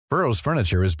Burrow's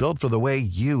furniture is built for the way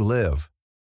you live.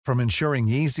 From ensuring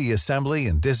easy assembly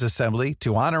and disassembly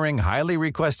to honoring highly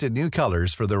requested new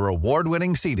colors for their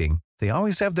award-winning seating, they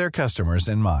always have their customers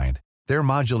in mind. Their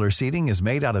modular seating is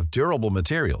made out of durable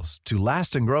materials to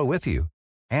last and grow with you.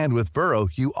 And with Burrow,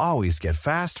 you always get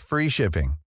fast, free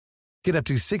shipping. Get up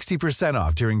to 60%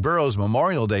 off during Burrow's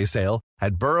Memorial Day sale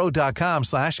at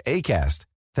burrow.com/ACAST.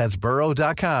 That's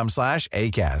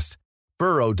burrow.com/ACAST.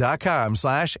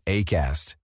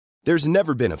 burrow.com/ACAST. There's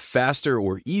never been a faster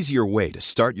or easier way to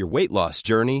start your weight loss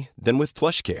journey than with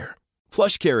PlushCare.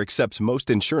 PlushCare accepts most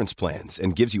insurance plans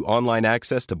and gives you online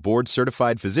access to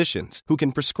board-certified physicians who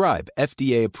can prescribe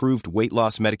FDA-approved weight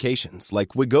loss medications like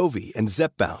Wegovy and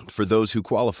Zepbound for those who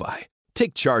qualify.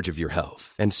 Take charge of your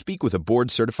health and speak with a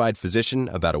board-certified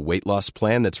physician about a weight loss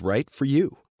plan that's right for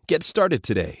you. Get started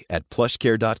today at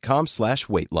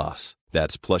plushcare.com/weight loss.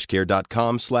 That's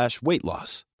plushcare.com/weight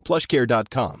loss.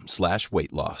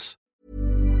 plushcare.com/weight loss.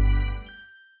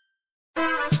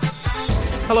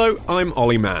 Hello, I'm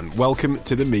Olly Mann. Welcome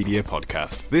to the Media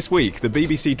Podcast. This week, the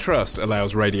BBC Trust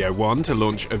allows Radio 1 to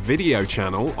launch a video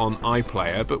channel on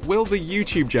iPlayer, but will the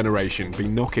YouTube generation be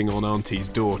knocking on Auntie's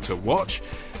door to watch?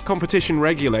 Competition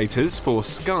regulators force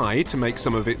Sky to make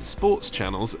some of its sports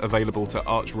channels available to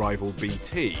arch-rival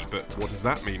BT, but what does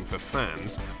that mean for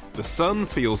fans? The Sun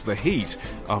feels the heat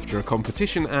after a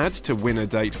competition ad to win a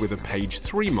date with a Page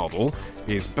 3 model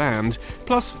is banned.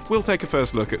 Plus, we'll take a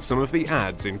first look at some of the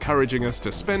ads encouraging us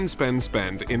to spend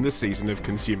in the season of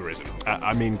consumerism.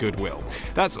 Goodwill.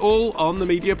 That's all on the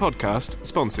Media Podcast,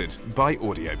 sponsored by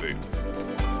Audioboo.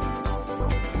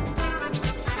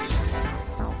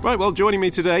 Right, well, joining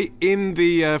me today in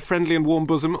the friendly and warm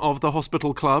bosom of the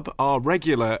Hospital Club, our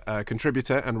regular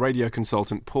contributor and radio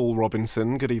consultant, Paul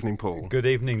Robinson. Good evening, Paul. Good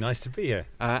evening, nice to be here.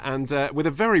 And with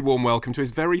a very warm welcome to his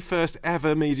very first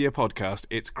ever media podcast,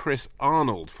 it's Chris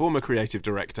Arnold, former creative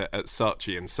director at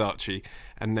Saatchi & Saatchi,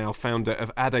 and now founder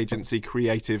of ad agency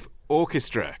Creative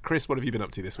Orchestra. Chris, what have you been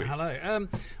up to this week? Hello.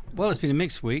 Well, it's been a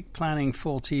mixed week, planning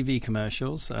 4 TV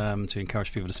commercials to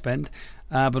encourage people to spend,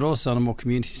 but also on a more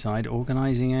community side,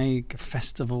 organising a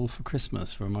festival for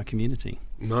Christmas for my community.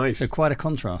 Nice. So quite a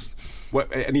contrast.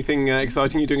 Anything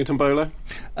exciting you're doing at Tombola?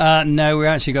 No, we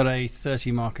actually got a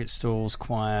 30 market stalls,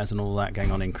 choirs and all that going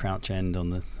on in Crouch End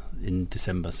in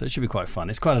December, so it should be quite fun.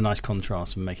 It's quite a nice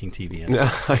contrast from making TV ads.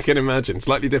 I can imagine.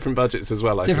 Slightly different budgets as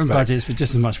well, I Different suspect. budgets, but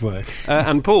just as much work.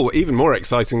 And Paul, even more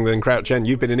exciting than Crouch End,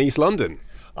 you've been in East London.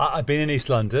 I've been in East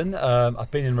London, I've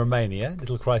been in Romania,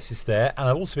 little crisis there, and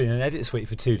I've also been in an edit suite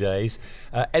for 2 days,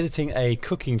 editing a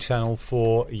cooking channel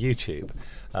for YouTube.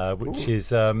 Which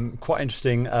is quite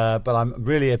interesting, but I'm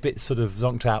really a bit sort of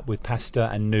zonked out with pasta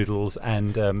and noodles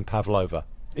and pavlova,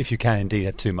 if you can indeed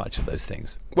have too much of those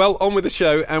things. Well, on with the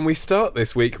show, and we start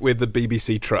this week with the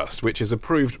BBC Trust, which has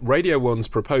approved Radio 1's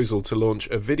proposal to launch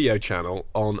a video channel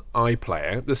on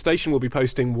iPlayer. The station will be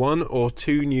posting 1 or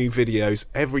 2 new videos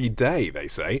every day, they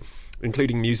say,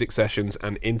 including music sessions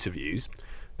and interviews.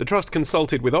 The Trust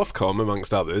consulted with Ofcom,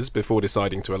 amongst others, before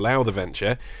deciding to allow the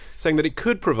venture, saying that it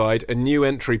could provide a new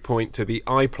entry point to the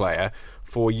iPlayer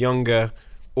for younger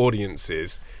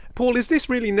audiences. Paul, is this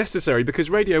really necessary? Because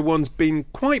Radio 1's been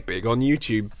quite big on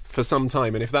YouTube for some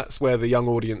time, and if that's where the young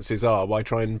audiences are, why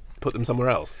try and put them somewhere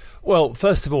else? Well,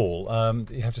 first of all,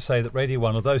 you have to say that Radio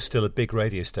 1, although still a big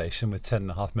radio station with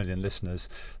 10.5 million listeners,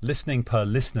 listening per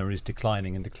listener is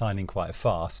declining and declining quite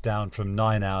fast, down from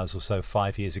 9 hours or so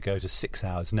 5 years ago to 6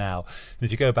 hours now. And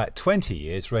if you go back 20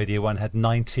 years, Radio 1 had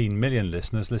 19 million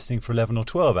listeners listening for 11 or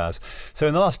 12 hours. So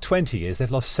in the last 20 years, they've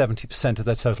lost 70% of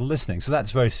their total listening. So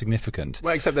that's very significant.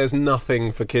 Well, except there's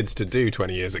nothing for kids to do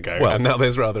 20 years ago, and now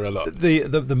there's rather a lot.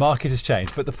 The market has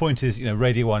changed, but the point is,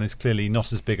 Radio 1 is clearly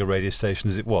not as big a radio station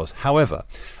as it was. However,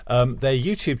 their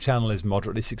YouTube channel is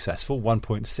moderately successful,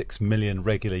 1.6 million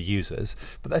regular users,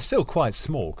 but they're still quite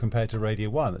small compared to Radio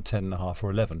 1 at 10.5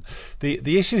 or 11.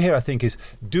 The issue here, I think, is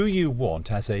do you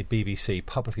want, as a BBC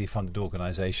publicly funded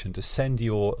organisation, to send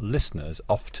your listeners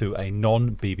off to a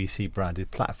non-BBC branded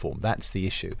platform? That's the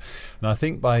issue. And I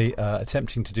think by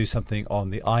attempting to do something on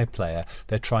the iPlayer,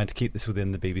 they're trying to keep this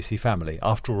within the BBC family.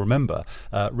 After all, remember,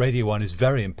 Radio 1 is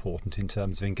very important in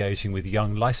terms of engaging with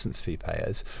young licence fee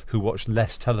payers who watch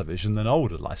less television than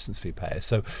older licence fee payers.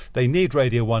 So they need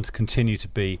Radio 1 to continue to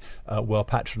be well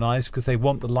patronised because they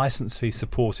want the licence fee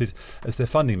supported as their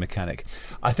funding mechanic.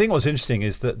 I think what's interesting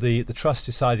is that the Trust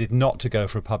decided not to go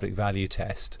for a public value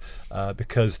test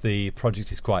because the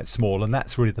project is quite small, and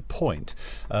that's really the point.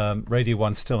 Radio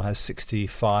 1 still has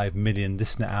 65 million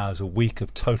listener hours a week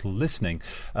of total listening.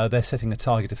 They're setting a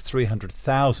target of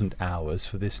 300,000 hours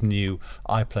for this new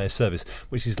iPlayer service,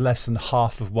 which is less than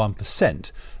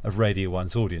 0.5% of Radio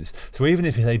 1's audience. So even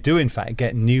if they do in fact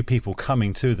get new people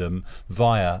coming to them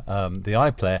via the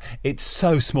iPlayer, it's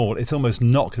so small it's almost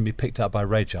not going to be picked up by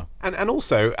Radio. And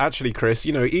also, actually, Chris,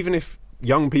 even if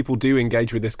young people do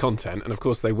engage with this content, and of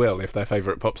course they will if their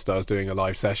favourite pop star's doing a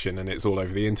live session and it's all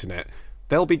over the internet,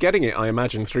 they'll be getting it, I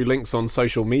imagine, through links on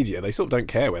social media. They sort of don't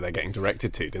care where they're getting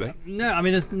directed to, do they? No, I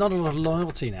mean, there's not a lot of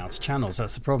loyalty now to channels.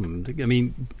 That's the problem. I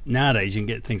mean, nowadays you can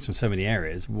get things from so many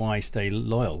areas. Why stay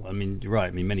loyal? I mean, you're right.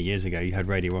 I mean, many years ago you had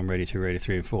Radio 1, Radio 2, Radio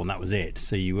 3 and 4, and that was it.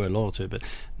 So you were loyal to it. But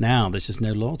now there's just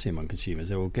no loyalty among consumers.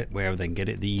 They will get wherever they can get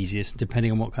it the easiest,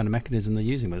 depending on what kind of mechanism they're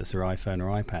using, whether it's their iPhone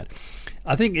or iPad.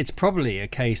 I think it's probably a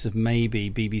case of maybe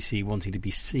BBC wanting to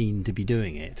be seen to be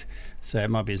doing it. So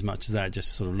it might be as much as that, just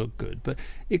to sort of look good. But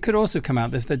it could also come out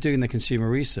that if they're doing the consumer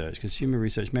research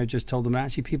may have just told them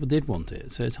actually people did want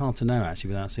it. So it's hard to know actually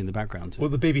without seeing the background to it. Well,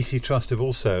 the BBC Trust have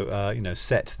also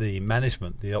set the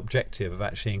management, the objective of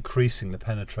actually increasing the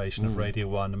penetration of Radio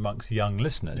 1 amongst young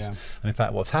listeners. Yeah. And in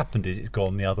fact, what's happened is it's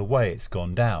gone the other way. It's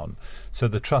gone down. So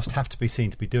the Trust have to be seen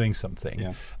to be doing something.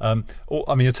 Yeah.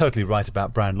 You're totally right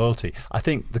about brand loyalty. I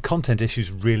think the content issue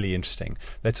is really interesting.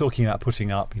 They're talking about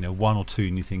putting up, 1 or 2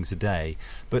 new things a day.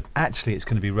 But actually it's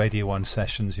going to be Radio 1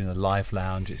 sessions, live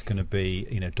lounge, it's going to be,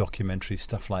 documentaries,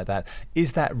 stuff like that.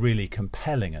 Is that really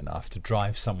compelling enough to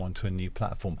drive someone to a new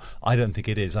platform? I don't think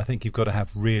it is. I think you've got to have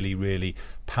really, really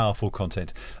powerful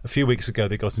content. A few weeks ago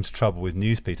they got into trouble with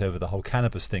Newsbeat over the whole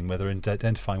cannabis thing, where they're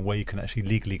identifying where you can actually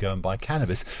legally go and buy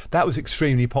cannabis. That was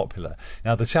extremely popular.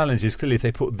 Now the challenge is clearly if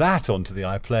they put that onto the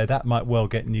iPlayer, that might well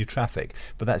get new traffic,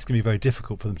 but that's going to be very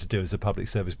difficult for them to do as a public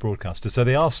service broadcaster. So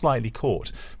they are slightly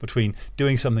caught between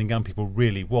doing something young people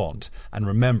really want and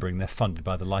remembering they're funded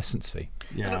by the licence fee.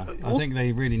 Yeah, I think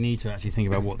they really need to actually think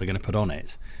about what they're going to put on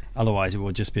it. Otherwise, it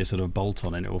will just be a sort of bolt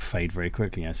on and it will fade very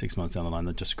quickly. 6 months down the line,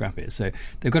 they'll just scrap it. So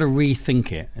they've got to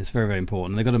rethink it. It's very, very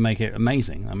important. They've got to make it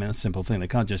amazing. I mean, that's a simple thing. They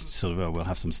can't just sort of, we'll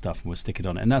have some stuff and we'll stick it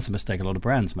on it. And that's a mistake a lot of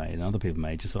brands made and other people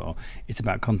made. Just sort of, it's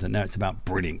about content. No, it's about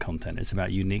brilliant content. It's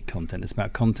about unique content. It's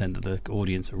about content that the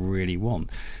audience really want.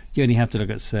 You only have to look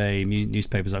at, say,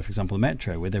 newspapers like, for example, the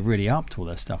Metro, where they're really upped all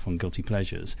their stuff on guilty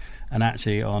pleasures and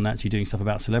actually doing stuff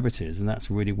about celebrities, and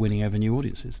that's really winning over new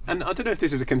audiences. And I don't know if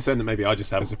this is a concern that maybe I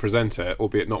just have as a presenter,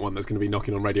 albeit not one that's going to be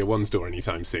knocking on Radio 1's door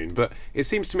anytime soon, but it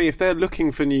seems to me if they're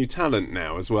looking for new talent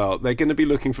now as well, they're going to be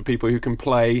looking for people who can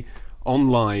play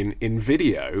online in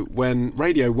video when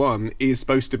Radio 1 is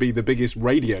supposed to be the biggest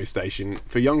radio station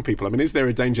for young people. I mean, is there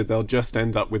a danger they'll just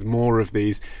end up with more of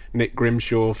these Nick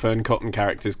Grimshaw, Fern Cotton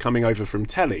characters coming over from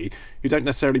telly who don't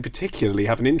necessarily particularly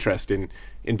have an interest in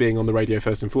being on the radio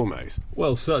first and foremost?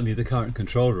 Well, certainly the current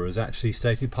controller has actually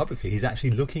stated publicly he's actually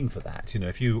looking for that.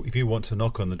 If you want to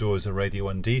knock on the door as a Radio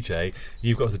 1 DJ,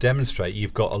 you've got to demonstrate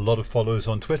you've got a lot of followers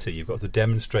on Twitter. You've got to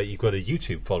demonstrate you've got a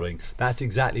YouTube following. That's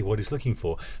exactly what he's looking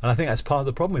for. And I think that's part of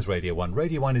the problem with Radio 1.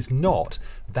 Radio 1 is not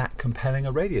that compelling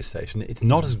a radio station. It's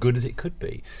not as good as it could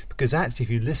be, because actually if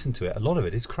you listen to it, a lot of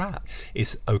it is crap.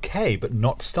 It's okay, but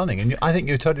not stunning. And I think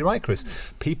you're totally right, Chris.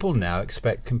 People now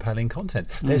expect compelling content.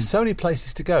 There's so many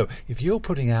places to go. If you're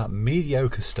putting out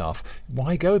mediocre stuff,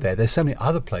 why go there? There's so many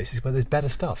other places where there's better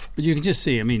stuff. But you can just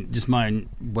see, I mean, just my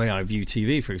way I view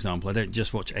TV, for example, I don't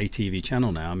just watch a TV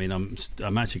channel now. I mean,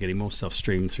 I'm actually getting more stuff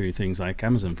streamed through things like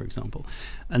Amazon, for example.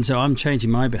 And so I'm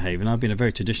changing my behaviour, and I've been a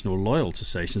very traditional loyal to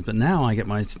stations, but now I get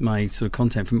my sort of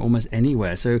content from almost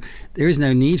anywhere. So there is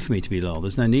no need for me to be loyal.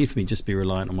 There's no need for me to just be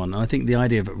reliant on one. And I think the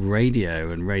idea of radio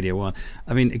and Radio 1,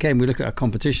 I mean, again, we look at our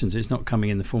competitions, it's not coming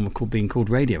in the form of being called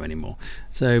radio anymore.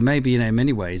 So maybe, in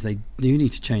many ways, they do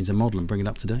need to change the model and bring it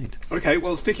up to date. OK,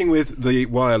 well, sticking with the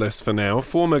wireless for now,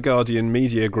 former Guardian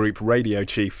Media Group radio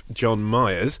chief John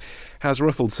Myers has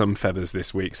ruffled some feathers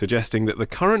this week, suggesting that the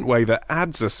current way that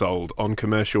ads are sold on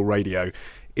commercial radio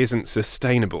isn't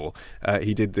sustainable.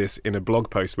 He did this in a blog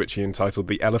post which he entitled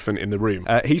The Elephant in the Room.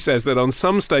 He says that on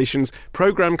some stations,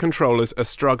 programme controllers are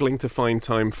struggling to find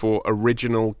time for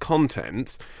original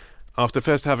content after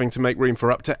first having to make room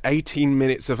for up to 18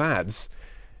 minutes of ads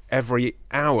every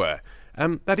hour.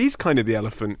 That is kind of the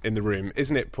elephant in the room,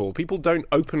 isn't it, Paul? People don't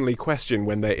openly question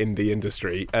when they're in the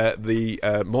industry the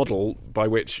model by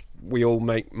which we all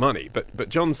make money. But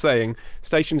John's saying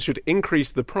stations should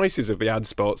increase the prices of the ad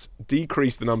spots,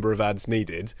 decrease the number of ads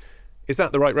needed. Is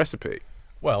that the right recipe?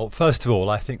 Well, first of all,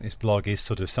 I think this blog is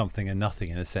sort of something and nothing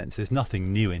in a sense. There's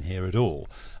nothing new in here at all.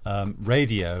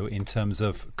 Radio, in terms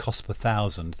of cost per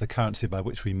thousand, the currency by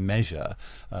which we measure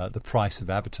the price of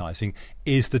advertising,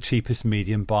 is the cheapest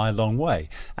medium by a long way,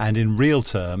 and in real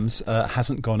terms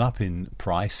hasn't gone up in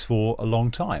price for a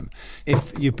long time.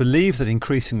 If you believe that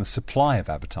increasing the supply of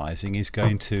advertising is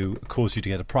going to cause you to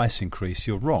get a price increase,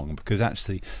 you're wrong, because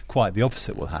actually quite the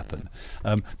opposite will happen.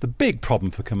 The big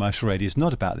problem for commercial radio is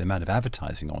not about the amount of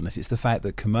advertising on it, it's the fact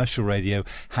that commercial radio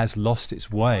has lost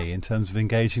its way in terms of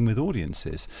engaging with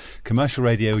audiences. Commercial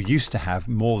radio used to have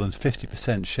more than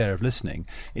 50% share of listening.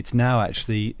 It's now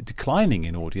actually declining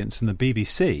in audience, and the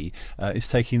BBC is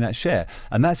taking that share.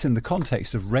 And that's in the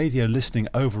context of radio listening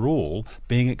overall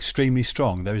being extremely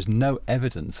strong. There is no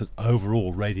evidence that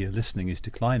overall radio listening is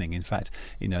declining. In fact,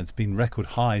 it's been record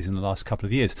highs in the last couple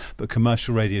of years, but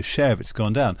commercial radio's share of it's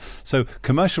gone down. So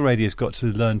commercial radio's got to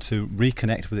learn to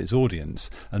reconnect with its audience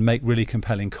and make really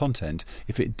compelling content.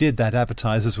 If it did that,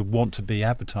 advertisers would want to be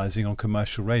advertising on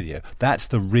commercial radio. That's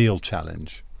the real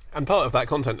challenge. And part of that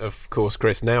content, of course,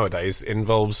 Chris, nowadays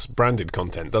involves branded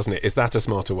content, doesn't it? Is that a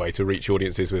smarter way to reach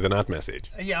audiences with an ad message?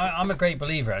 Yeah, I'm a great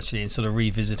believer, actually, in sort of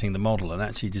revisiting the model and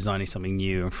actually designing something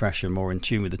new and fresh and more in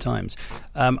tune with the times.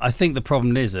 I think the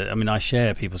problem is that, I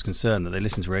share people's concern that they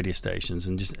listen to radio stations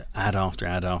and just ad after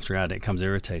ad after ad, it becomes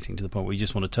irritating to the point where you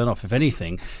just want to turn off. If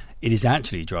anything, it is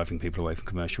actually driving people away from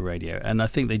commercial radio. And I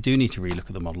think they do need to relook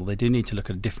at the model. They do need to look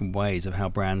at different ways of how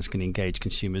brands can engage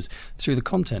consumers through the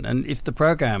content. And if the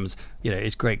programmes,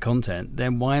 is great content,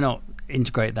 then why not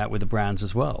integrate that with the brands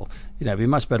as well? It'd be a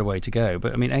much better way to go.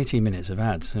 But 18 minutes of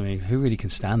ads, who really can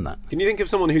stand that? Can you think of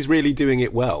someone who's really doing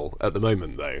it well at the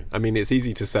moment, though? It's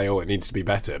easy to say, it needs to be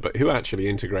better, but who actually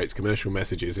integrates commercial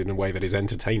messages in a way that is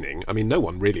entertaining? No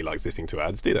one really likes listening to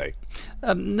ads, do they?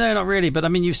 No, not really.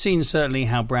 But you've seen certainly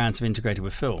how brands have integrated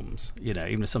with films,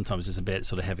 even if sometimes it's a bit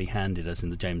sort of heavy-handed, as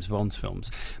in the James Bond films.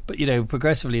 But,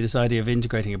 progressively, this idea of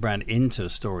integrating a brand into a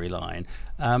storyline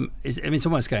it's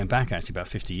almost going back actually about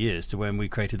 50 years to when we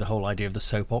created the whole idea of the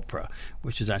soap opera,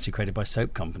 which was actually created by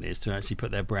soap companies to actually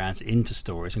put their brands into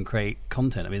stories and create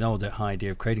content. The whole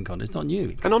idea of creating content is not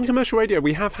new. And on commercial radio,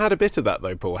 we have had a bit of that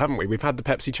though, Paul, haven't we? We've had the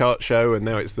Pepsi chart show, and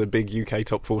now it's the big UK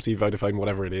top 40, Vodafone,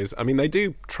 whatever it is. They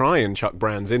do try and chuck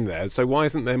brands in there, so why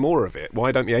isn't there more of it?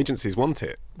 Why don't the agencies want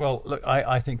it? Well, look,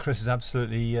 I think Chris is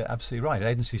absolutely right.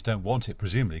 Agencies don't want it,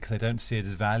 presumably, because they don't see it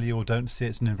as value or don't see it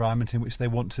as an environment in which they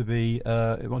want to be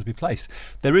placed.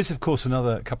 There is, of course,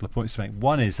 another couple of points to make.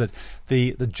 One is that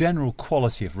the general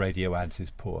quality of radio ads is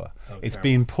poor. It's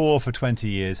been poor for 20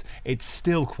 years. It's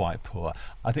still quite poor.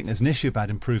 I think there's an issue about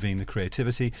improving the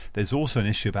creativity. There's also an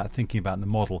issue about thinking about the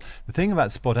model. The thing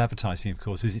about spot advertising, of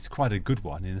course, is it's quite a good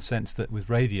one in the sense that with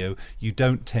radio, you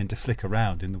don't tend to flick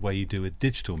around in the way you do with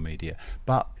digital media.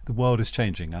 But the world is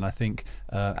changing, and I think,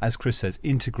 as Chris says,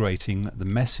 integrating the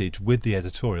message with the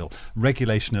editorial,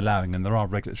 regulation allowing, and there are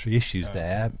regulatory issues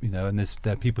there, and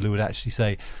there are people who would actually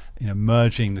say,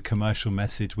 merging the commercial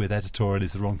message with editorial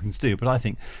is the wrong thing to do. But I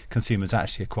think consumers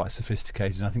actually are quite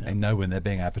sophisticated, and I think they know when they're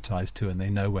being advertised to, and they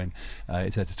know when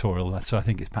it's editorial. So I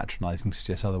think it's patronising to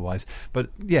suggest otherwise. But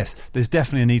yes, there's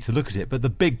definitely a need to look at it. But the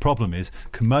big problem is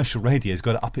commercial radio's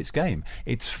got to up its game.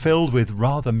 It's filled with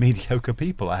rather mediocre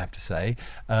people, I have to say.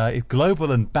 If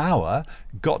Global and Bauer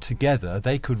got together,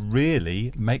 they could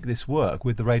really make this work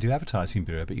with the Radio Advertising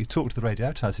Bureau. But you talk to the Radio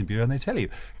Advertising Bureau and they tell you,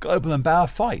 Global and Bauer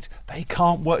fight. They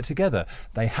can't work together.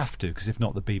 They have to, because if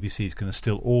not, the BBC is going to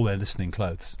steal all their listening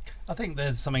clothes. I think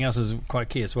there's something else that's quite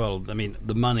key as well.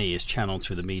 The money is channeled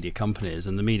through the media companies,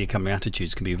 and the media company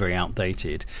attitudes can be very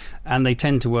outdated, and they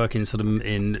tend to work in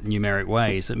numeric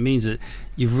ways. That means that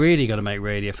you've really got to make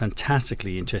radio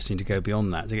fantastically interesting to go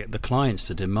beyond that, to get the clients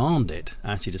to demand it,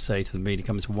 actually to say to the media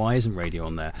companies, why isn't radio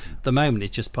on there? At the moment,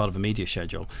 it's just part of a media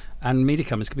schedule, and media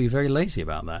companies can be very lazy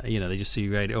about that. They just see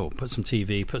radio, put some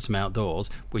TV, put some outdoors,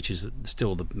 which is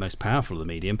still the most powerful of the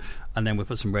medium, and then we'll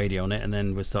put some radio on it, and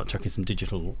then we'll start chucking some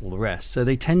digital, all the rest. So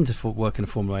they tend to work in a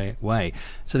formula way.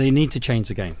 So they need to change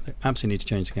the game. They absolutely need to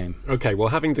change the game. Okay, well,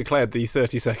 having declared the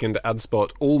 30-second ad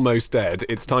spot almost dead,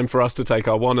 it's time for us to take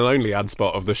our one and only ad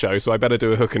spot of the show, so I better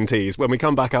do a hook and tease. When we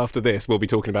come back after this, we'll be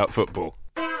talking about football.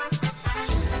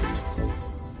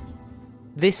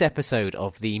 This episode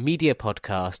of the Media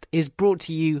Podcast is brought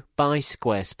to you by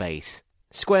Squarespace.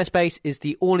 Squarespace is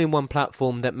the all-in-one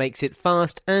platform that makes it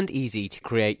fast and easy to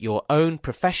create your own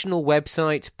professional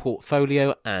website,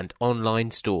 portfolio, and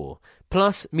online store.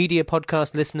 Plus, Media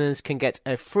Podcast listeners can get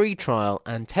a free trial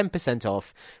and 10%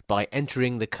 off by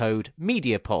entering the code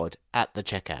MEDIAPOD at the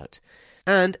checkout.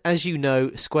 And as you know,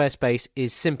 Squarespace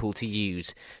is simple to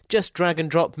use. Just drag and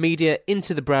drop media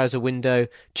into the browser window,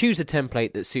 choose a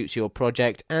template that suits your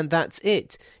project, and that's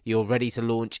it. You're ready to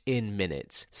launch in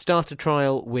minutes. Start a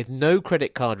trial with no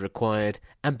credit card required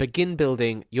and begin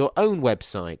building your own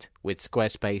website with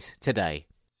Squarespace today.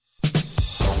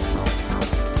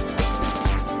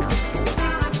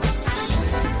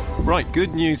 Right,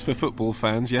 good news for football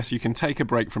fans. Yes, you can take a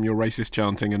break from your racist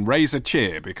chanting and raise a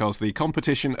cheer because the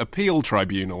Competition Appeal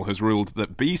Tribunal has ruled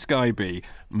that Sky B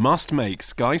must make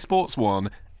Sky Sports 1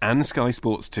 and Sky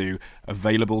Sports 2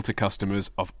 available to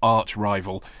customers of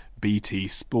arch-rival BT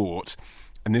Sport.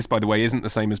 And this, by the way, isn't the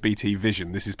same as BT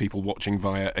Vision. This is people watching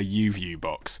via a UView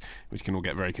box, which can all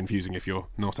get very confusing if you're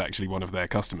not actually one of their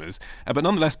customers. But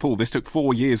nonetheless, Paul, this took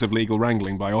 4 years of legal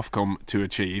wrangling by Ofcom to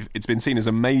achieve. It's been seen as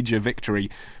a major victory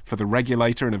for the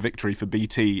regulator and a victory for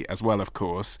BT as well, of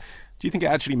course. Do you think it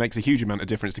actually makes a huge amount of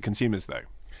difference to consumers, though?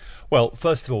 Well,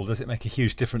 first of all, does it make a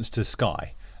huge difference to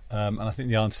Sky? And I think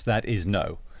the answer to that is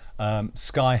no.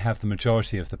 Sky have the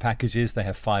majority of the packages. They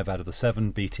have 5 out of the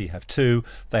 7. BT have 2.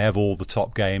 They have all the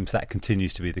top games. That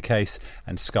continues to be the case,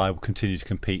 and Sky will continue to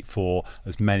compete for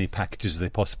as many packages as they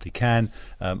possibly can.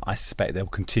 I suspect they will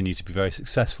continue to be very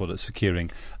successful at securing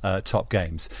top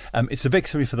games. It's a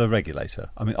victory for the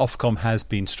regulator. I mean, Ofcom has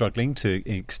been struggling to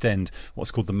extend what's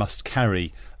called the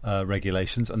must-carry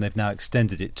regulations, and they've now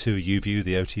extended it to UView,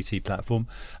 the OTT platform.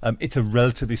 It's a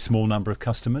relatively small number of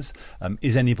customers.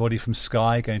 Is anybody from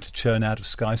Sky going to churn out of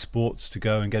Sky Sports to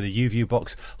go and get a UView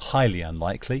box? Highly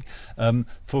unlikely.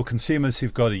 For consumers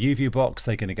who've got a UView box,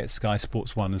 they're going to get Sky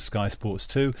Sports 1 and Sky Sports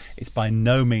 2. It's by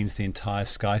no means the entire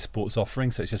Sky Sports offering,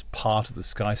 so it's just part of the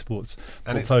Sky Sports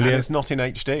portfolio. And it's not in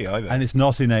HD either. And it's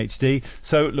not in HD.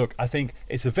 So, look, I think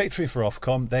it's a victory for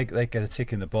Ofcom. They get a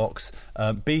tick in the box.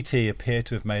 BT appear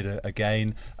to have made a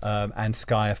gain, and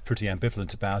Sky are pretty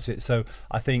ambivalent about it. So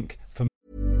I think for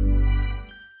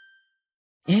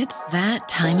It's that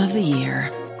time of the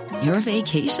year. Your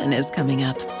vacation is coming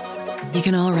up. You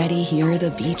can already hear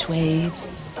the beach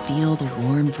waves, feel the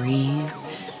warm breeze,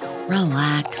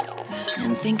 relax,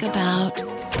 and think about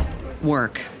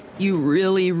work. You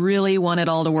really, really want it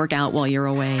all to work out while you're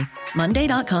away.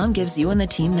 Monday.com gives you and the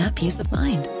team that peace of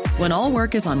mind. When all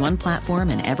work is on one platform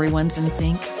and everyone's in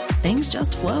sync, things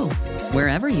just flow.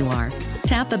 Wherever you are,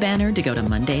 tap the banner to go to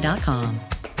Monday.com.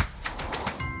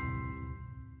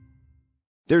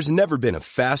 There's never been a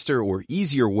faster or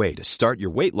easier way to start your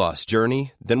weight loss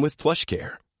journey than with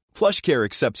PlushCare. PlushCare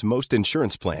accepts most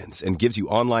insurance plans and gives you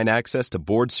online access to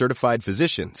board-certified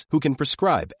physicians who can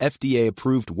prescribe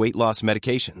FDA-approved weight loss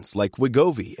medications like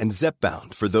Wegovy and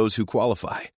Zepbound for those who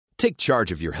qualify. Take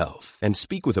charge of your health and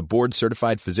speak with a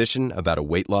board-certified physician about a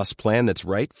weight loss plan that's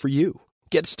right for you.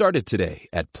 Get started today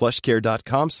at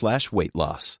plushcare.com/weight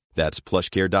loss. That's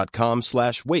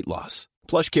plushcare.com/weight loss.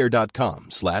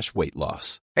 plushcare.com/weight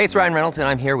loss. Hey, it's Ryan Reynolds, and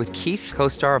I'm here with Keith,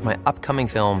 co-star of my upcoming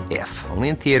film, If, only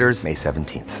in theaters May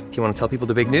 17th. Do you want to tell people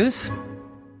the big news?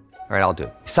 All right, I'll do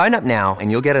it. Sign up now and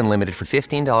you'll get unlimited for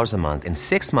 $15 a month and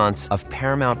 6 months of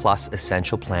Paramount Plus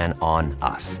Essential Plan on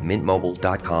us.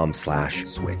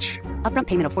 MintMobile.com/switch. Upfront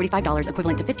payment of $45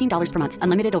 equivalent to $15 per month.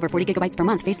 Unlimited over 40 gigabytes per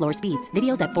month. Face lower speeds.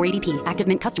 Videos at 480p. Active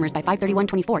Mint customers by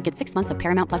 531.24 get 6 months of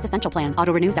Paramount Plus Essential Plan.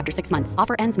 Auto renews after 6 months.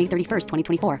 Offer ends May 31st,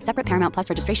 2024. Separate Paramount Plus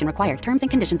registration required. Terms and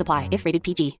conditions apply if rated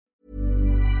PG.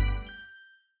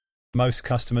 most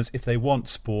customers, if they want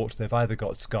sport, they've either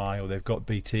got Sky or they've got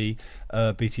BT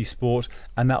Sport,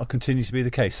 and that will continue to be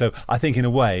the case. So I think in a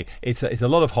way it's a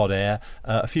lot of hot air.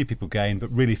 A few people gain,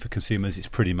 but really for consumers it's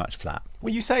pretty much flat.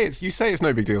 Well, you say it's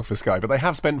no big deal for Sky, but they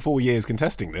have spent 4 years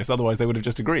contesting this. Otherwise, they would have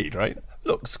just agreed, right?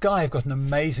 Look, Sky have got an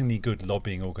amazingly good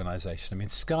lobbying organisation. I mean,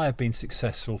 Sky have been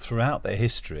successful throughout their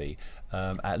history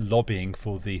at lobbying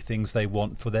for the things they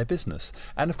want for their business.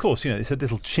 And of course, it's a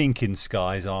little chink in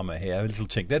Sky's armour here, a little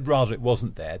chink. They'd rather it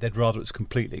wasn't there. They'd rather it was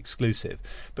completely exclusive.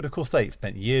 But of course, they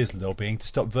spent years lobbying to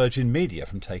stop Virgin Media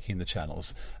from taking the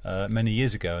channels many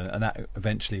years ago, and that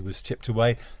eventually was chipped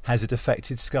away. Has it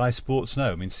affected Sky Sports?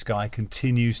 No. I mean, Sky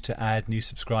continues to add new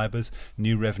subscribers,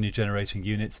 new revenue-generating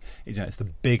units. It's the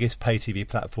biggest pay TV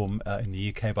platform in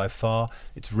the UK by far.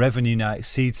 Its revenue now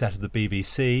exceeds that of the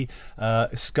BBC.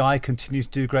 Sky continues to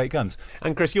do great guns.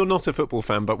 And Chris, you're not a football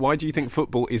fan, but why do you think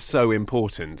football is so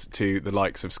important to the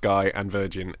likes of Sky and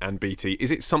Virgin and BT? Is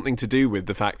it something to do with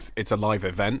the fact it's a live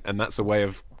event and that's a way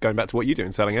of going back to what you do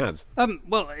in selling ads?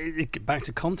 Back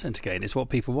to content again. It's what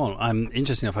people want.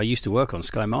 Interesting enough, I used to work on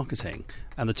Sky Marketing,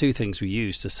 and the two things we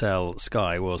used to sell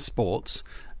Sky was sports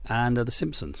and The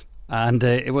Simpsons. And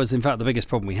it was, in fact, the biggest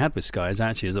problem we had with Sky is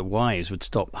that wives would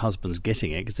stop husbands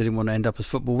getting it because they didn't want to end up as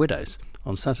football widows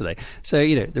on Saturday. So,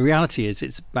 the reality is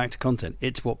it's back to content.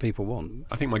 It's what people want.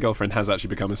 I think my girlfriend has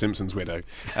actually become a Simpsons widow.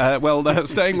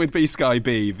 Staying with Sky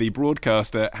B, the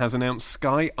broadcaster has announced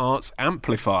Sky Arts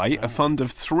Amplify, a fund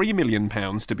of £3 million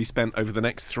to be spent over the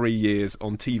next 3 years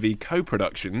on TV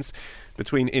co-productions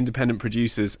between independent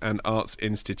producers and arts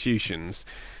institutions.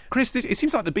 Chris, it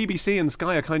seems like the BBC and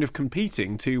Sky are kind of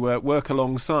competing to work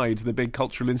alongside the big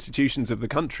cultural institutions of the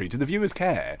country. Do the viewers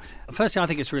care? Firstly, I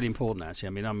think it's really important, actually.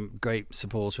 I mean, I'm a great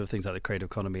supporter of things like the creative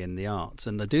economy and the arts,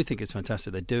 and I do think it's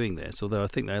fantastic they're doing this, although I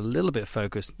think they're a little bit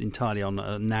focused entirely on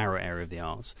a narrow area of the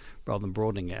arts rather than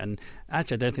broadening it. And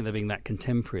actually, I don't think they're being that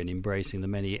contemporary and embracing the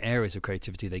many areas of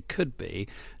creativity they could be.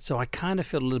 So I kind of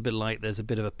feel a little bit like there's a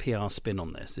bit of a PR spin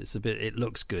on this. It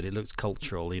looks good, it looks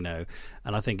cultural, and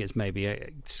I think it's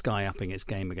maybe Sky upping its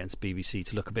game against BBC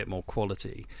to look a bit more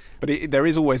quality. But there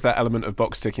is always that element of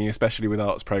box ticking, especially with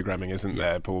arts programming, isn't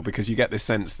there, Paul? Because you get this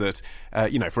sense that,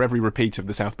 for every repeat of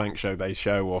the South Bank show they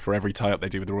show, or for every tie-up they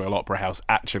do with the Royal Opera House,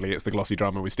 actually it's the glossy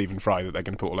drama with Stephen Fry that they're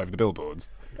going to put all over the billboards.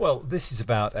 Well, this is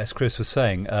about, as Chris was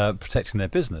saying, protecting their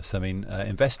business. I mean,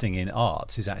 investing in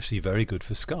arts is actually very good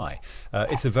for Sky.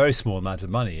 It's a very small amount of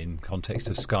money in context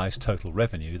of Sky's total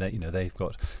revenue. They've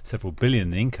got several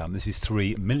billion in income. This is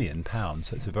 £3 million,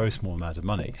 so it's a very small amount of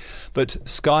money. But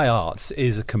Sky Arts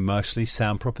is a commercially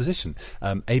sound proposition.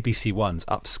 ABC One's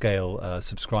upscale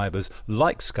subscribers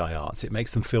like Sky Arts. It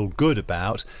makes them feel good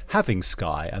about having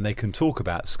Sky, and they can talk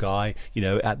about Sky,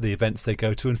 at the events they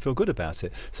go to and feel good about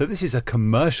it. So this is a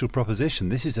commercial proposition.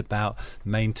 This is about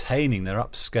maintaining their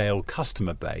upscale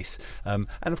customer base. And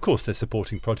of course, they're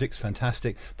supporting projects,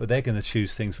 fantastic, but they're going to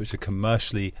choose things which are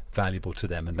commercially valuable to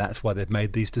them, and that's why they've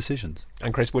made these decisions.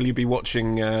 And Chris, will you be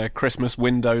watching Christmas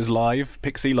Windows Live?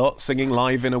 Pixie Lott singing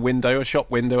live in a shop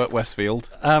window at Westfield?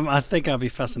 I think I'll be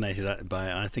fascinated by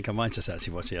it. I think I might just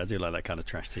actually watch it. I do like that kind of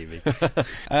trash TV.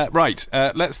 Right,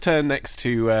 let's turn next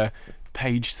to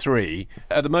page 3.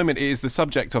 At the moment, it is the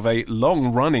subject of a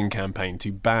long-running campaign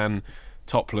to ban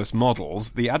topless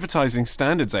models. The Advertising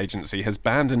Standards Agency has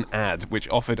banned an ad which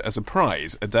offered as a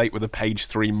prize a date with a page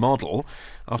 3 model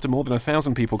after more than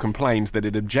 1,000 people complained that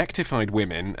it objectified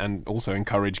women and also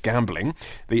encouraged gambling.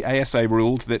 The ASA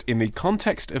ruled that in the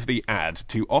context of the ad,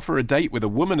 to offer a date with a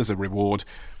woman as a reward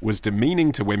was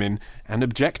demeaning to women and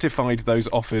objectified those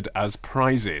offered as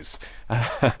prizes.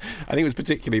 I think it was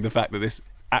particularly the fact that this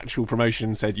actual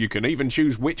promotion said you can even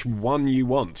choose which one you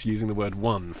want, using the word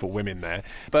one for women there.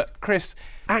 But Chris,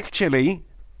 actually,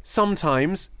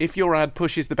 sometimes if your ad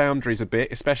pushes the boundaries a bit,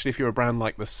 especially if you're a brand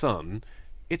like The Sun,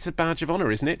 it's a badge of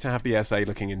honour, isn't it, to have the SA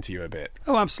looking into you a bit?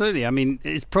 Oh, absolutely. I mean,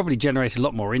 it's probably generated a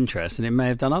lot more interest than it may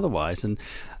have done otherwise. And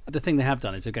the thing they have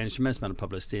done is they've gained a tremendous amount of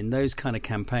publicity, and those kind of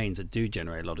campaigns that do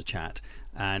generate a lot of chat,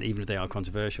 and even if they are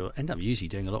controversial, end up usually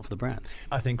doing a lot for the brands.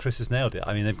 I think Chris has nailed it.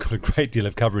 I mean, they've got a great deal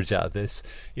of coverage out of this.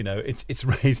 It's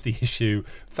raised the issue.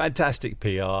 Fantastic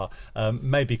PR.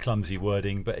 Maybe clumsy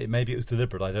wording, but maybe it was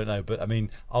deliberate. I don't know. But I mean,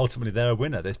 ultimately, they're a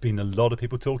winner. There's been a lot of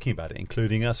people talking about it,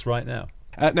 including us right now.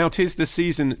 Now, 'tis the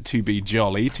season to be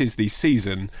jolly. 'Tis the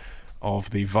season of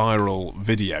the viral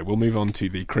video. We'll move on to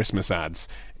the Christmas ads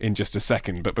in just a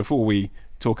second. But before we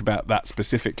talk about that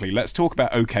specifically, let's talk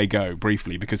about OK Go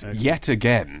briefly, because yet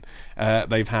again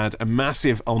they've had a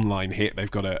massive online hit.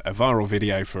 They've got a viral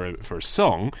video for a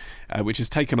song which has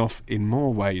taken off in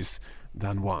more ways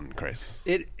than one, Chris.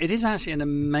 It is actually an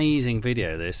amazing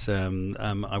video, this I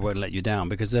Won't Let You Down,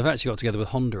 because they've actually got together with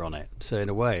Honda on it. So in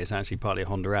a way, it's actually partly a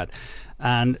Honda ad.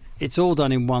 And it's all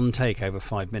done in one take over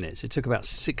 5 minutes. It took about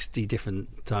 60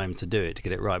 different times to do it, to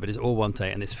get it right, but it's all one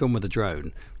take, and it's filmed with a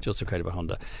drone, which is also created by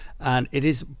Honda. And it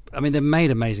is, I mean, they've made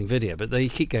amazing video, but they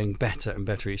keep going better and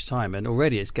better each time. And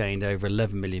already it's gained over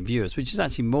 11 million viewers, which is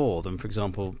actually more than, for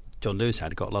example, John Lewis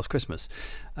got last Christmas,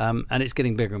 and it's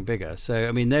getting bigger and bigger. So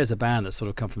I mean, there's a band that's sort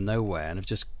of come from nowhere and have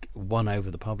just won over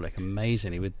the public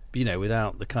amazingly, with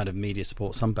without the kind of media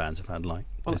support some bands have had.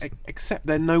 Except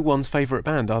they're no one's favourite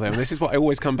band, are they? And this is what I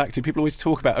always come back to. People always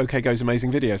talk about OK Go's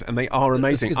amazing videos, and they are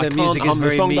amazing. I can't hum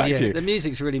the song back to you. The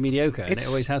music's really mediocre, and it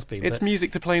always has been. It's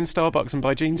music to play in Starbucks and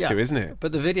buy jeans to, isn't it?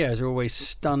 But the videos are always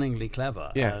stunningly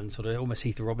clever, and sort of almost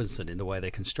Heath Robinson in the way they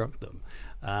construct them.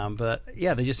 But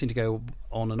they just seem to go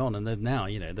on, and they're now,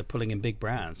 they're pulling in big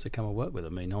brands to come and work with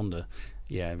them. I mean, Honda,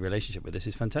 relationship with this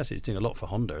is fantastic. It's doing a lot for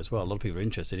Honda as well. A lot of people are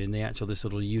interested in this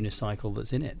sort of unicycle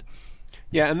that's in it.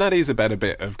 Yeah, and that is a better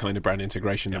bit of kind of brand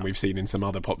integration than we've seen in some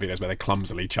other pop videos where they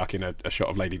clumsily chuck in a shot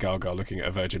of Lady Gaga looking at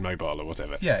a Virgin Mobile or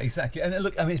whatever. Yeah, exactly. And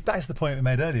look, I mean, it's back to the point we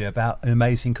made earlier about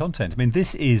amazing content. I mean,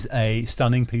 this is a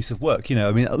stunning piece of work.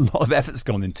 I mean, a lot of effort's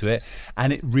gone into it,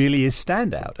 and it really is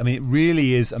standout. I mean, it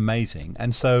really is amazing.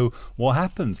 And so what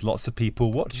happens? Lots of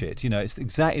people watch it. It's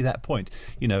exactly that point.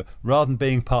 Rather than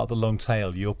being part of the long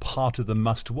tail, you're part of the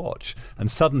must-watch. And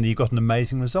suddenly you've got an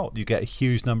amazing result. You get a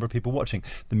huge number of people watching.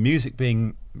 The music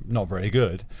being not very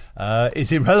good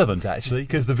is irrelevant, actually,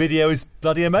 because the video is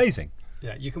bloody amazing.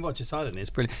 Yeah, you can watch a side of it.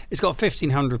 It's brilliant. It's got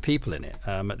 1,500 people in it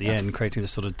at the end, creating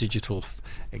this sort of digital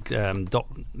dot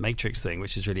matrix thing,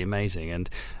 which is really amazing. And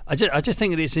I just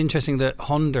think that it's interesting that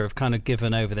Honda have kind of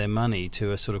given over their money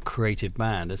to a sort of creative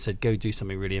band and said, go do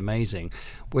something really amazing.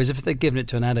 Whereas if they'd given it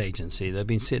to an ad agency, they've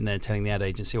been sitting there telling the ad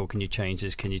agency, can you change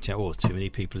this? Can you change? It's too many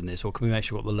people in this. Or can we make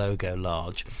sure we've got the logo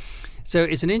large? So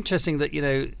it's an interesting that,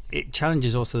 it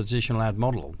challenges also the traditional ad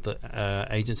model that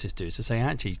agencies do. So say,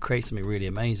 actually, create something really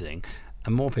amazing.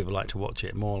 And more people like to watch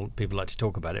it, more people like to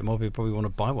talk about it, more people probably want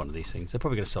to buy one of these things. They're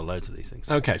probably going to sell loads of these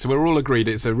things. Okay, so we're all agreed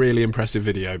it's a really impressive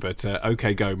video, but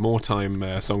OK Go, more time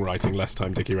songwriting, less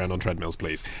time dicking around on treadmills,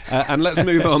 please. And let's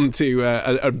move on to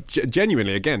a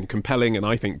genuinely, again, compelling and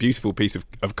I think beautiful piece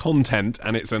of content,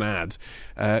 and it's an ad.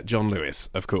 John Lewis,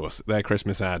 of course, their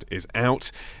Christmas ad is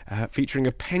out, featuring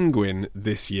a penguin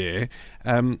this year.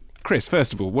 Chris,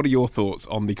 first of all, what are your thoughts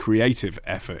on the creative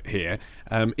effort here?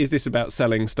 Is this about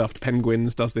selling stuffed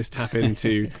penguins? Does this tap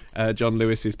into John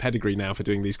Lewis's pedigree now for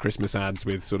doing these Christmas ads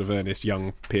with sort of earnest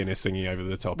young pianists singing over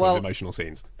the top of emotional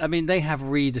scenes? I mean, they have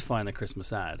redefined the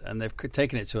Christmas ad, and they've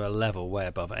taken it to a level way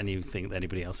above anything that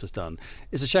anybody else has done.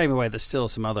 It's a shame in a way that still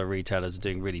some other retailers are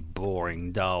doing really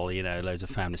boring, dull, loads of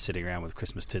families sitting around with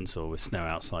Christmas tinsel with snow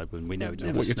outside when we know it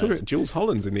never What you're snows. talking about? Jules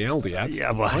Holland's in the Aldi ads.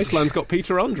 Yeah, well, Iceland's got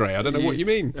Peter Andre. I don't know what you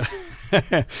mean.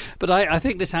 But I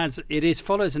think this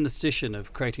follows in the tradition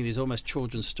of creating these almost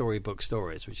children's storybook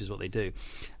stories, which is what they do.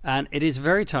 And it is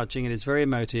very touching, it is very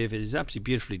emotive, it is absolutely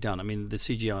beautifully done. I mean, the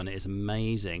CGI on it is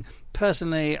amazing.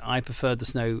 Personally, I preferred the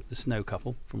snow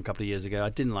couple from a couple of years ago. I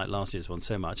didn't like last year's one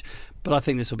so much, but I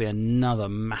think this will be another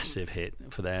massive hit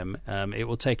for them. It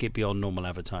will take it beyond normal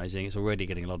advertising. It's already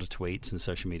getting a lot of tweets and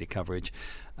social media coverage,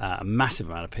 a massive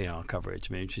amount of PR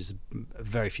coverage, which is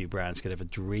very few brands could ever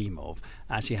dream of,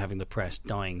 actually having the press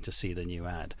dying to see the new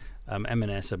ad.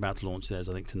 M&S are about to launch theirs,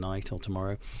 I think, tonight or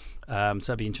tomorrow. So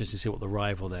it'd be interesting to see what the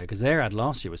rival there, because their ad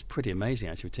last year was pretty amazing,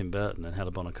 actually, with Tim Burton and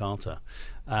Helena Bonham Carter.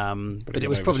 But it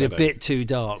was probably a bit too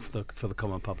dark for the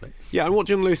common public. Yeah, and what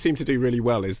John Lewis seemed to do really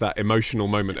well is that emotional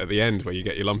moment at the end where you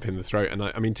get your lump in the throat. And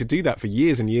I mean, to do that for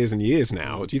years and years and years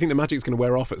now, do you think the magic's going to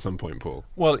wear off at some point, Paul?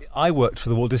 Well, I worked for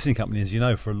the Walt Disney Company, as you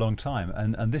know, for a long time,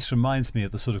 and this reminds me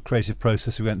of the sort of creative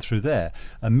process we went through there.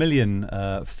 £1 million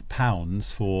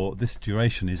for this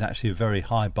duration is actually a very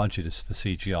high budget for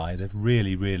CGI. They've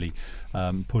really, really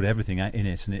put everything in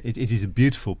it, and it is a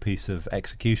beautiful piece of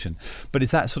execution. But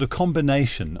it's that sort of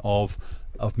combination of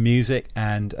music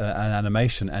and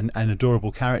animation and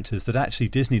adorable characters that actually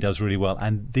Disney does really well,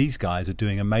 and these guys are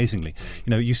doing amazingly.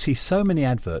 You see so many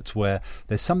adverts where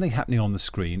there's something happening on the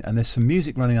screen and there's some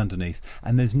music running underneath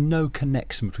and there's no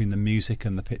connection between the music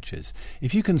and the pictures.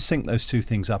 If you can sync those two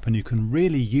things up and you can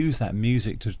really use that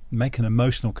music to make an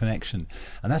emotional connection,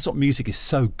 and that's what music is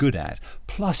so good at,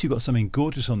 plus you've got something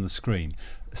gorgeous on the screen,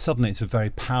 suddenly it's a very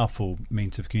powerful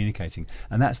means of communicating,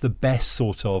 and that's the best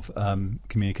sort of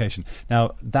communication.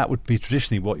 Now, that would be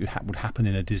traditionally what would happen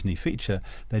in a Disney feature.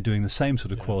 They're doing the same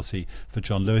sort of quality for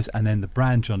John Lewis, and then the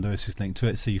brand John Lewis is linked to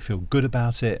it, so you feel good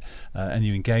about it and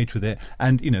you engage with it.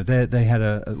 And they had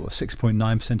a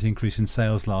 6.9% increase in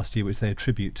sales last year, which they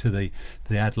attribute to the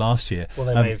ad last year. Well,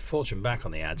 they made a fortune back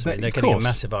on the ads. I mean, they're getting a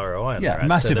massive ROI on their ads.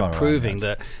 Massive so they're ROI proving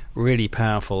that really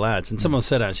powerful ads. And someone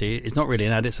said, actually, it's not really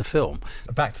an ad, it's a film.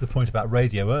 Back to the point about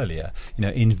radio earlier,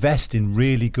 invest in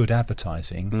really good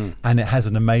advertising and it has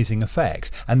an amazing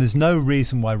effect. And there's no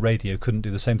reason why radio couldn't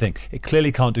do the same thing. It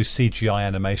clearly can't do CGI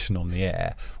animation on the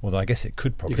air, although I guess it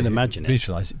could probably. You can imagine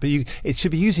visualize it. But it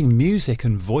should be using music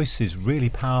and voices really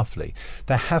powerfully.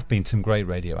 There have been some great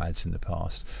radio ads in the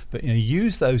past, but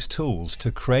use those tools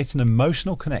to create an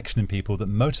emotional connection in people that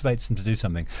motivates them to do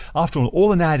something. After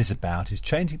all an ad is about is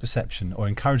changing perception or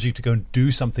encouraging you to go and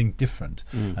do something different,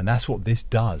 and that's what this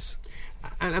does.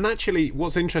 And actually,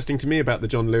 what's interesting to me about the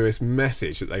John Lewis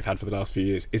message that they've had for the last few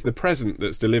years is the present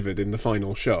that's delivered in the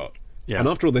final shot. Yeah. And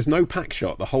after all, there's no pack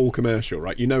shot the whole commercial,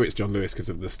 right? You know it's John Lewis because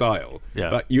of the style,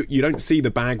 but you don't see the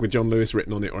bag with John Lewis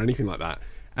written on it or anything like that.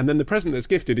 And then the present that's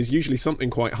gifted is usually something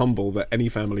quite humble that any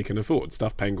family can afford.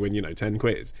 Stuffed penguin, 10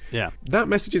 quid. Yeah. That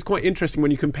message is quite interesting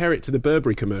when you compare it to the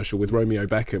Burberry commercial with Romeo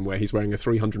Beckham, where he's wearing a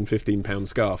 £315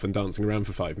 scarf and dancing around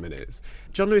for 5 minutes.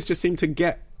 John Lewis just seemed to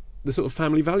get the sort of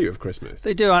family value of Christmas.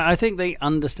 They do. I think they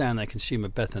understand their consumer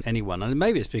better than anyone. And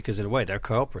maybe it's because, in a way, they're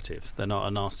cooperative. They're not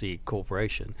a nasty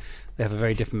corporation. they have a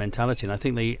very different mentality, and I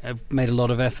think they have made a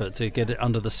lot of effort to get it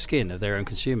under the skin of their own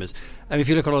consumers. And if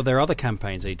you look at a lot of their other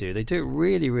campaigns they do it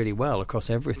really, really well across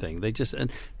everything. They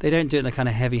don't do it in the kind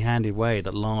of heavy-handed way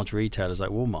that large retailers like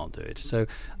Walmart do it. So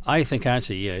I think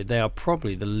actually, they are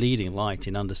probably the leading light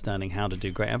in understanding how to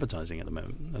do great advertising at the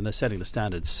moment, and they're setting the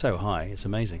standards so high. It's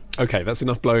amazing. Okay, that's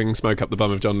enough blowing smoke up the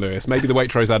bum of John Lewis. Maybe the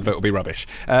Waitrose advert will be rubbish.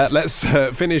 Let's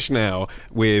finish now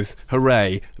with,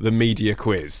 hooray, the media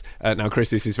quiz. Now, Chris,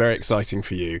 this is very exciting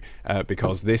for you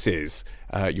because this is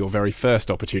your very first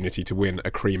opportunity to win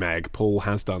a cream egg. Paul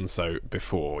has done so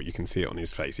before. You can see it on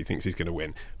his face. He thinks he's going to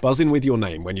win. Buzz in with your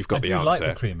name when you've got the answer. I do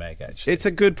like the cream egg, actually. It's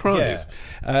a good prize.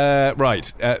 Yeah.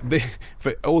 Right.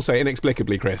 Also,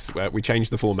 inexplicably, Chris, we change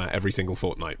the format every single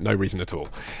fortnight. No reason at all.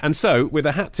 And so, with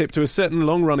a hat tip to a certain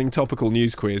long-running topical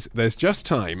news quiz, there's just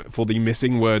time for the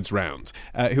missing words round.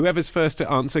 Whoever's first to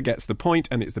answer gets the point,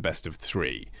 and it's the best of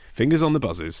 3. Fingers on the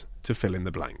buzzers to fill in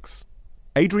the blanks.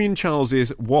 Adrian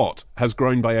Charles's what has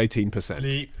grown by 18%?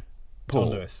 Leap. Paul.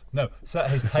 John Lewis. No, so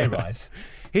his pay rise.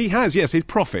 He has, yes, his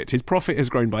profit. His profit has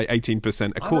grown by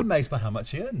 18%. I'm amazed by how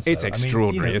much he earns. It's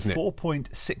extraordinary, isn't it?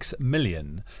 4.6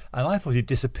 million, and I thought he'd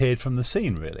disappeared from the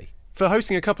scene, really. For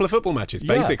hosting a couple of football matches,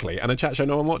 basically, and a chat show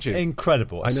no one watches.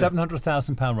 Incredible. A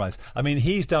 £700,000 rise. I mean,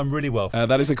 he's done really well.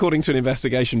 That is according to an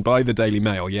investigation by the Daily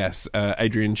Mail, yes.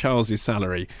 Adrian Charles's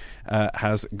salary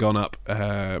has gone up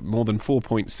more than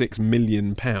 £4.6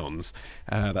 million.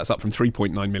 That's up from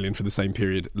 £3.9 million for the same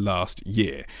period last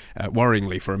year.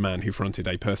 Worryingly, for a man who fronted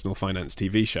a personal finance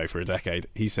TV show for a decade,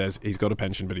 he says he's got a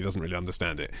pension, but he doesn't really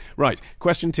understand it. Right,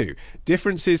 question 2.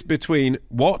 Differences between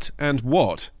what and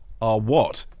what are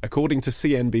what, according to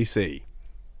CNBC?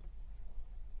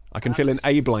 I can fill in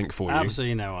a blank for you.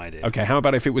 Absolutely no idea. Okay, how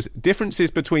about if it was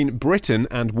differences between Britain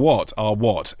and what are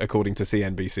what, according to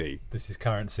CNBC? This is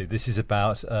currency. This is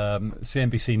about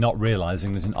CNBC not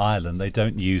realising that in Ireland they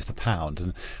don't use the pound.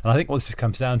 And I think what this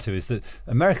comes down to is that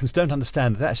Americans don't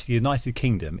understand that actually the United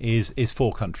Kingdom is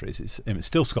 4 countries. It's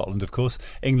still Scotland, of course,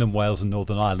 England, Wales and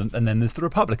Northern Ireland, and then there's the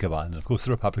Republic of Ireland. Of course,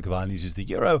 the Republic of Ireland uses the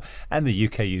euro and the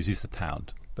UK uses the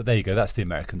pound. But there you go, that's the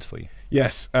Americans for you.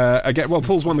 Yes. Again, well,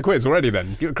 Paul's won the quiz already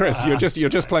then. Chris, you're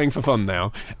just playing for fun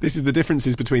now. This is the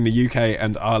differences between the UK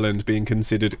and Ireland being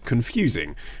considered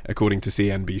confusing. According to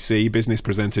CNBC, business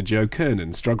presenter Joe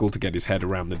Kernan struggled to get his head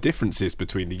around the differences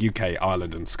between the UK,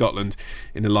 Ireland and Scotland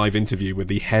in a live interview with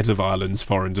the head of Ireland's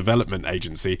Foreign Development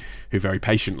Agency, who very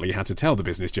patiently had to tell the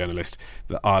business journalist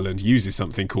that Ireland uses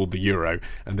something called the euro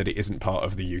and that it isn't part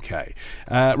of the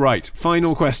UK. Right,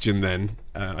 final question then.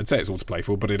 I'd say it's all to play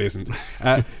for, but it isn't.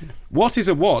 What is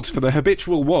a what for the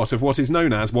habitual what of what is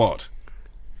known as what?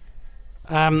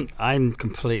 I'm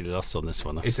completely lost on this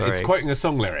one. It's quoting a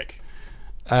song lyric.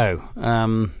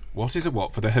 What is a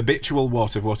what for the habitual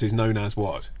what of what is known as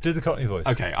what? Do the Cockney voice.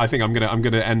 Okay, I think I'm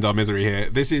gonna end our misery here.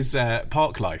 This is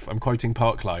Parklife. I'm quoting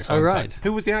Parklife. Oh, right.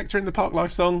 Who was the actor in the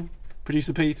Parklife song?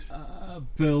 Producer Pete?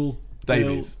 Phil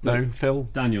Davies. Phil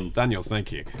Daniels. Daniels,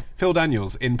 thank you. Phil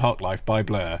Daniels in Parklife by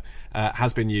Blur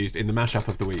has been used in the mashup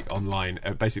of the week online.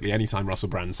 Basically, anytime Russell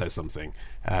Brand says something,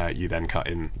 you then cut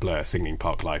in Blur singing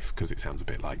Parklife because it sounds a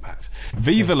bit like that.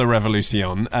 Viva la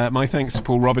Revolution. My thanks to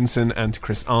Paul Robinson and to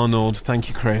Chris Arnold. Thank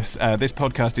you, Chris. This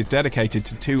podcast is dedicated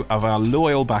to 2 of our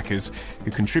loyal backers who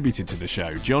contributed to the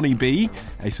show. Johnny B,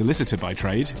 a solicitor by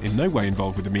trade, in no way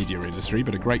involved with the media industry,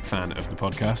 but a great fan of the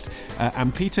podcast,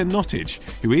 and Peter Nottage,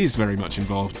 who is very much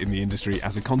involved in the industry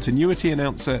as a continuity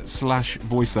announcer /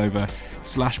 voiceover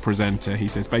 / presenter. He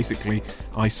says, basically,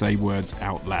 I say words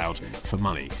out loud for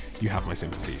money. You have my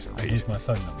sympathies. Here's my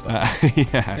phone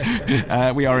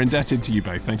number. We are indebted to you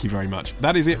both. Thank you very much.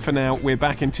 That is it for now. We're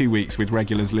back in 2 weeks with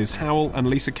regulars Liz Howell and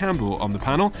Lisa Campbell on the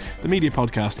panel. The Media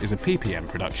Podcast is a PPM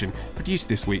production, produced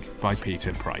this week by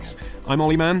Peter Price. I'm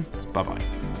Olly Mann. Bye-bye.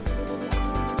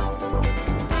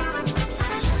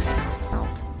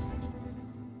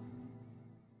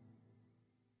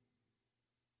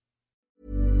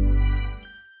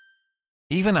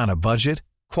 Even on a budget,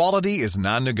 quality is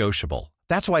non-negotiable.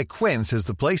 That's why Quince is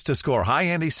the place to score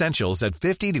high-end essentials at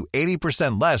 50 to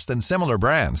 80% less than similar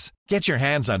brands. Get your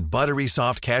hands on buttery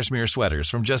soft cashmere sweaters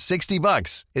from just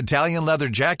 $60, Italian leather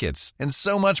jackets, and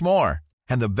so much more.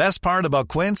 And the best part about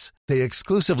Quince, they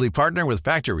exclusively partner with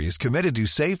factories committed to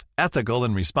safe, ethical,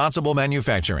 and responsible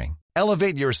manufacturing.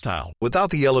 Elevate your style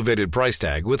without the elevated price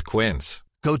tag with Quince.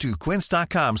 Go to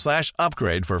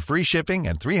quince.com/upgrade for free shipping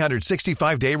and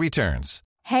 365-day returns.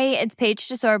 Hey, it's Paige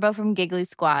DeSorbo from Giggly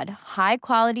Squad. High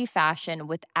quality fashion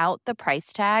without the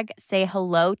price tag. Say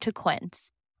hello to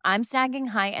Quince. I'm snagging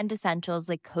high-end essentials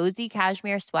like cozy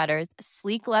cashmere sweaters,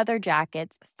 sleek leather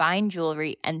jackets, fine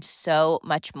jewelry, and so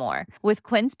much more. With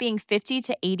Quince being 50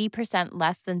 to 80%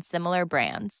 less than similar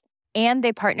brands. And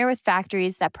they partner with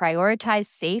factories that prioritize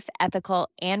safe, ethical,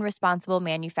 and responsible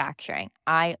manufacturing.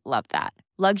 I love that.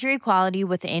 Luxury quality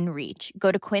within reach.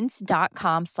 Go to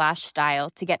quince.com/style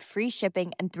to get free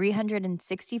shipping and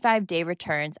 365-day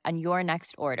returns on your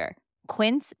next order.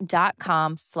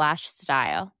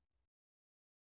 Quince.com/style.